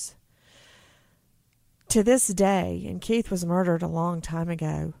bad news. To this day, and Keith was murdered a long time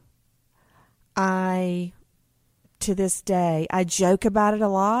ago, to this day, I joke about it a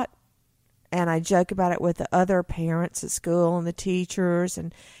lot, and I joke about it with the other parents at school and the teachers,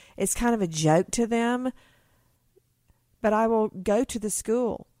 and it's kind of a joke to them. But I will go to the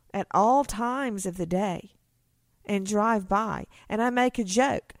school at all times of the day and drive by, and I make a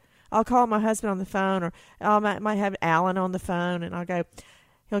joke. I'll call my husband on the phone, or I might have Alan on the phone, and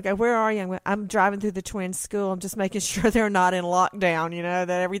he'll go, "Where are you?" I'm driving through the twins' school. I'm just making sure they're not in lockdown, that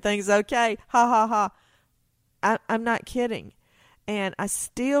everything's okay. Ha, ha, ha. I'm not kidding. And I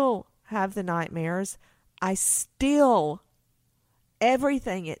still have the nightmares.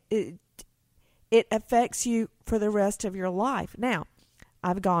 Everything, it affects you for the rest of your life. Now,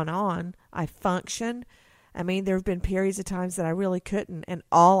 I've gone on. I function. I mean, there have been periods of times that I really couldn't, and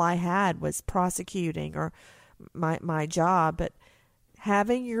all I had was prosecuting or my job. But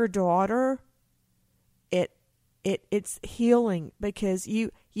having your daughter, it's healing because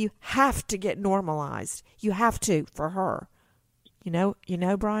you have to get normalized. You have to for her. You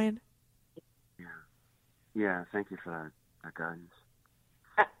know, Brian? Yeah, thank you for that guidance.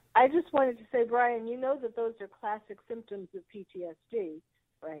 I just wanted to say, Brian, you know that those are classic symptoms of PTSD,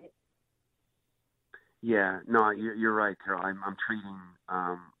 right? Yeah, no, you're right, Carol. I'm treating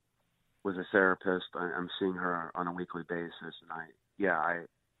with a therapist. I'm seeing her on a weekly basis, and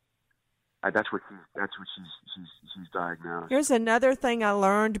that's what she's diagnosed. Here's another thing I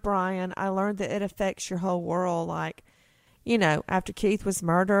learned, Brian. I learned that it affects your whole world. Like, you know, after Keith was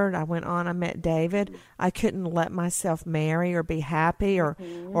murdered, I met David. I couldn't let myself marry or be happy or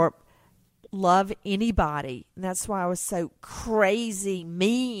love anybody. And that's why I was so crazy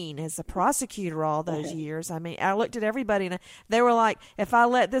mean as a prosecutor all those years. I mean, I looked at everybody and they were like, if I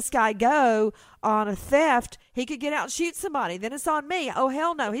let this guy go on a theft, he could get out and shoot somebody. Then it's on me. Oh,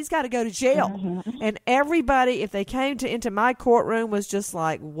 hell no. He's got to go to jail. And everybody, if they came into my courtroom, was just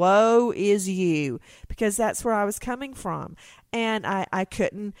like, woe is you, because that's where I was coming from. And I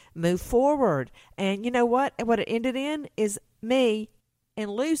couldn't move forward. And you know what? What it ended in is me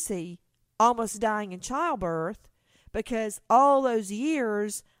and Lucy almost dying in childbirth, because all those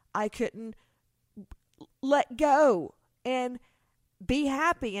years I couldn't let go and be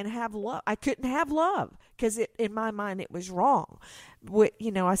happy and have love. I couldn't have love because in my mind it was wrong.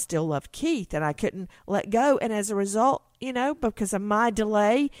 I still loved Keith and I couldn't let go. And as a result, because of my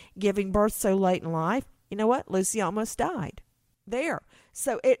delay giving birth so late in life, you know what? Lucy almost died there.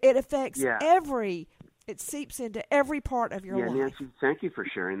 So it affects it seeps into every part of your life. Yeah, Nancy, thank you for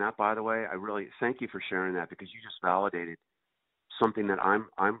sharing that, by the way. I really thank you for sharing that, because you just validated something that I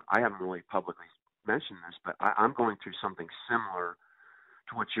haven't really publicly mentioned this, but I'm going through something similar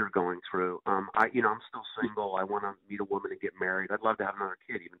to what you're going through. I'm still single. I want to meet a woman and get married. I'd love to have another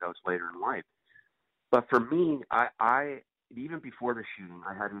kid, even though it's later in life. But for me, I even before the shooting,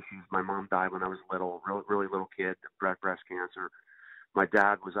 I had issues. My mom died when I was little, really little kid, breast cancer. My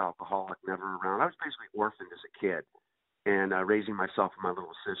dad was alcoholic, never around. I was basically orphaned as a kid, and raising myself and my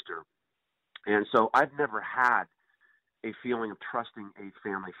little sister. And so I've never had a feeling of trusting a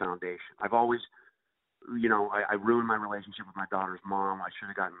family foundation. I've always, I ruined my relationship with my daughter's mom. I should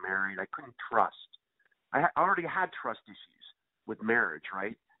have gotten married. I couldn't trust. I already had trust issues with marriage,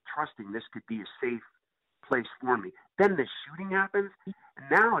 right? Trusting this could be a safe place for me. Then the shooting happens, and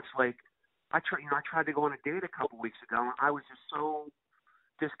now it's like, I tried to go on a date a couple weeks ago, and I was just so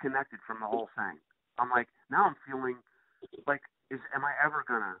disconnected from the whole thing. I'm like, now I'm feeling like, am I ever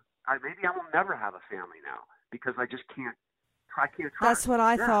gonna? Maybe I will never have a family now, because I just can't. I can't trust. That's what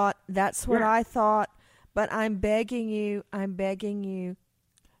I thought. That's what I thought. But I'm begging you.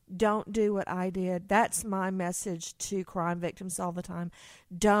 Don't do what I did. That's my message to crime victims all the time.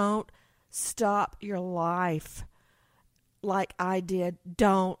 Don't stop your life like I did.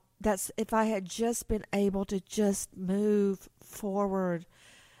 Don't. If I had just been able to just move forward.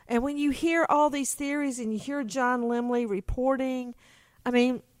 And when you hear all these theories and you hear John Lemley reporting, I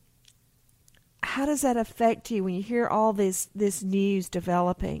mean, how does that affect you when you hear all this news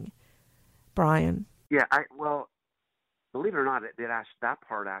developing, Brian? Yeah, well, believe it or not, that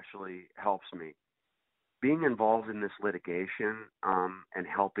part actually helps me. Being involved in this litigation and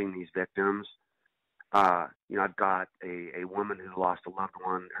helping these victims, I've got a woman who lost a loved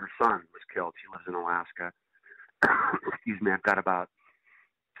one. Her son was killed. She lives in Alaska. Excuse me. I've got about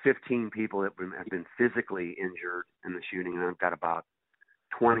 15 people that have been physically injured in the shooting, and I've got about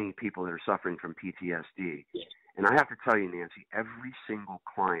 20 people that are suffering from PTSD. And I have to tell you, Nancy, every single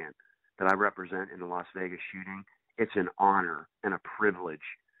client that I represent in the Las Vegas shooting, it's an honor and a privilege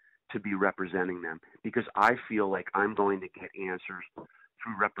to be representing them, because I feel like I'm going to get answers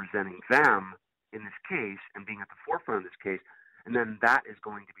through representing them in this case and being at the forefront of this case. And then that is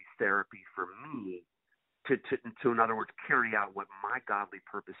going to be therapy for me to in other words, carry out what my godly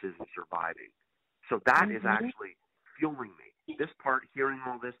purpose is in surviving. So that is actually fueling me. This part, hearing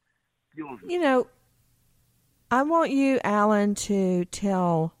all this, fuels me. I want you, Alan, to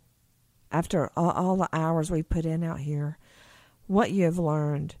tell, after all the hours we put in out here, what you have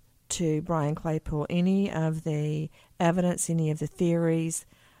learned to Brian Claypool, any of the evidence, any of the theories.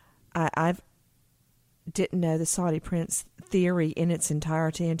 I didn't know the Saudi Prince theory in its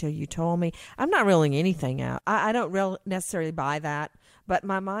entirety until you told me. I'm not ruling anything out. I don't necessarily buy that, but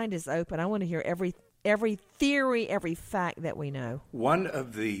my mind is open. I want to hear every theory, every fact that we know. One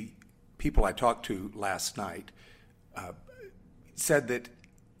of the people I talked to last night said that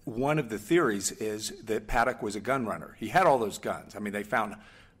one of the theories is that Paddock was a gun runner. He had all those guns. I mean, they found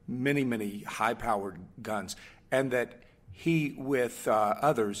many, many high-powered guns, and that he, with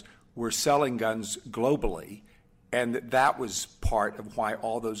others, were selling guns globally, and that was part of why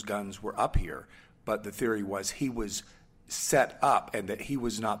all those guns were up here. But the theory was he was set up and that he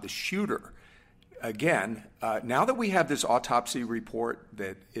was not the shooter. again, now that we have this autopsy report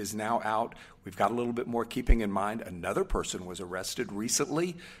that is now out, we've got a little bit more keeping in mind. Another person was arrested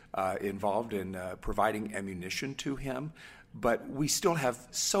recently involved in providing ammunition to him. But we still have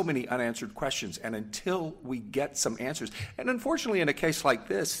so many unanswered questions. And until we get some answers, and unfortunately in a case like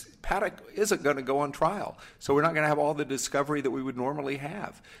this, Paddock isn't going to go on trial. So we're not going to have all the discovery that we would normally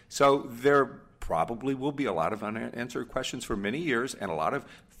have. So there probably will be a lot of unanswered questions for many years and a lot of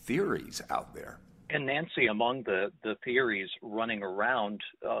theories out there. And Nancy, among the theories running around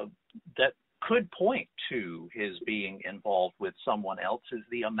that could point to his being involved with someone else is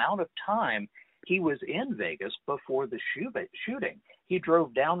the amount of time he was in Vegas before the shooting. He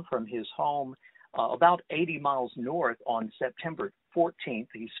drove down from his home about 80 miles north on September 14th.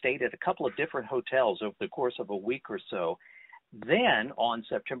 He stayed at a couple of different hotels over the course of a week or so. Then on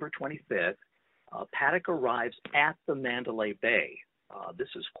September 25th, Paddock arrives at the Mandalay Bay. This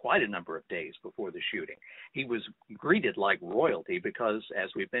is quite a number of days before the shooting. He was greeted like royalty because,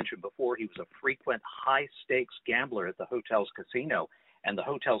 as we've mentioned before, he was a frequent high-stakes gambler at the hotel's casino. And the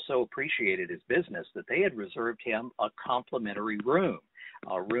hotel so appreciated his business that they had reserved him a complimentary room,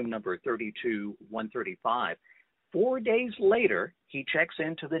 room number 32135. 4 days later, he checks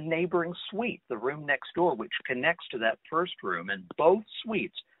into the neighboring suite, the room next door, which connects to that first room, and both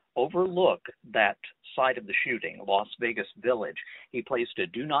suites overlook that site of the shooting, Las Vegas Village. He placed a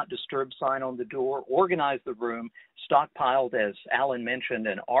do not disturb sign on the door, organized the room, stockpiled, as Alan mentioned,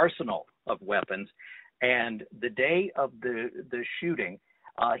 an arsenal of weapons. And the day of the shooting,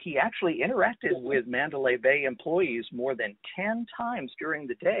 he actually interacted with Mandalay Bay employees more than 10 times during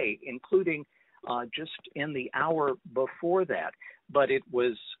the day, including just in the hour before that. But it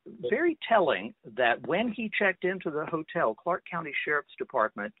was very telling that when he checked into the hotel, Clark County Sheriff's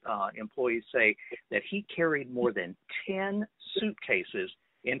Department employees say that he carried more than 10 suitcases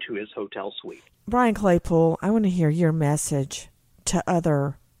into his hotel suite. Brian Claypool, I want to hear your message to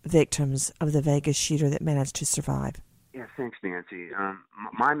other victims of the Vegas shooter that managed to survive. Yeah, thanks, Nancy.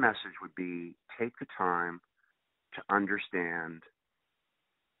 My message would be take the time to understand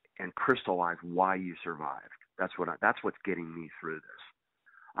and crystallize why you survived. That's what's getting me through this.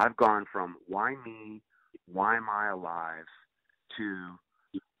 I've gone from why me, why am I alive, to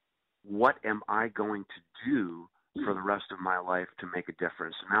what am I going to do for the rest of my life to make a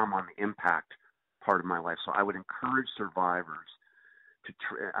difference. Now I'm on the impact part of my life. So I would encourage survivors to,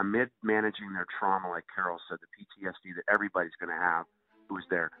 amid managing their trauma, like Carol said, the PTSD that everybody's going to have who is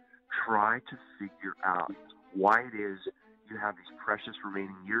there, try to figure out why it is you have these precious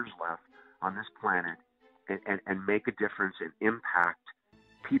remaining years left on this planet and make a difference and impact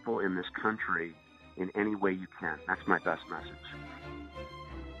people in this country in any way you can. That's my best message.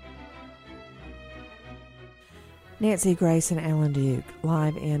 Nancy Grace and Alan Duke,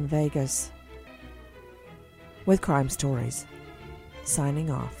 live in Vegas with Crime Stories. Signing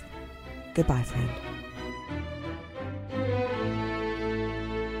off. Goodbye, friend.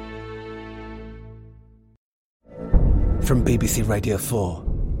 From BBC Radio 4,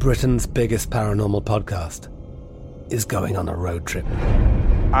 Britain's biggest paranormal podcast is going on a road trip.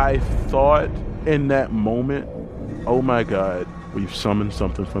 I thought in that moment, oh my God, we've summoned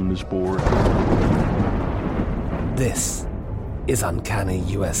something from this board. This is Uncanny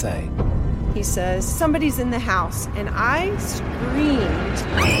USA. He says, somebody's in the house, and I screamed.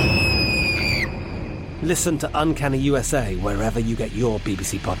 Listen to Uncanny USA wherever you get your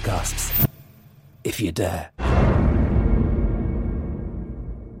BBC podcasts, if you dare.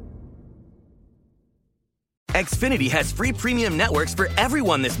 Xfinity has free premium networks for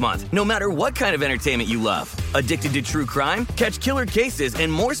everyone this month, no matter what kind of entertainment you love. Addicted to true crime? Catch killer cases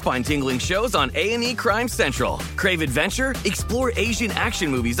and more spine-tingling shows on A&E Crime Central. Crave adventure? Explore Asian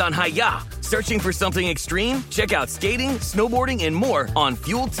action movies on Hi-YAH. Searching for something extreme? Check out skating, snowboarding, and more on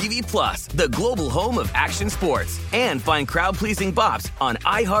Fuel TV Plus, the global home of action sports. And find crowd-pleasing bops on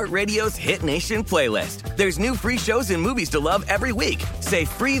iHeartRadio's Hit Nation playlist. There's new free shows and movies to love every week. Say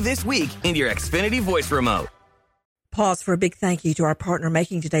free this week in your Xfinity voice remote. Pause for a big thank you to our partner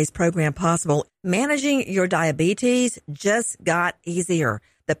making today's program possible. Managing your diabetes just got easier.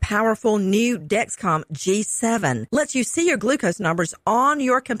 The powerful new Dexcom G7 lets you see your glucose numbers on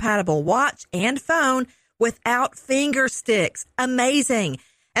your compatible watch and phone without finger sticks. Amazing.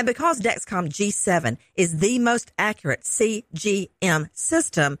 And because Dexcom G7 is the most accurate CGM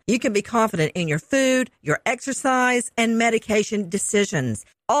system, you can be confident in your food, your exercise, and medication decisions.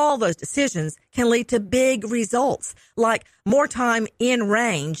 All those decisions can lead to big results, like more time in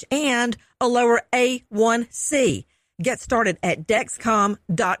range and a lower A1C. Get started at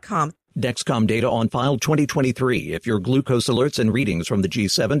Dexcom.com. Dexcom data on file 2023. If your glucose alerts and readings from the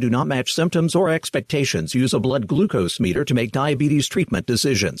G7 do not match symptoms or expectations, use a blood glucose meter to make diabetes treatment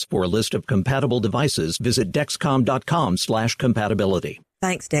decisions. For a list of compatible devices, visit Dexcom.com/compatibility.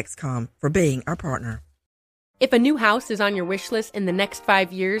 Thanks, Dexcom, for being our partner. If a new house is on your wish list in the next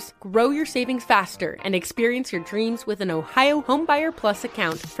 5 years, grow your savings faster and experience your dreams with an Ohio Homebuyer Plus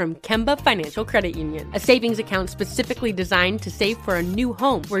account from Kemba Financial Credit Union. A savings account specifically designed to save for a new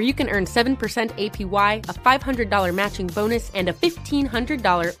home, where you can earn 7% APY, a $500 matching bonus, and a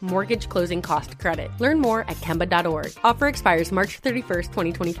 $1,500 mortgage closing cost credit. Learn more at Kemba.org. Offer expires March 31st,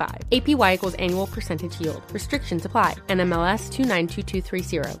 2025. APY equals annual percentage yield. Restrictions apply. NMLS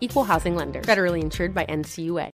 292230. Equal housing lender. Federally insured by NCUA.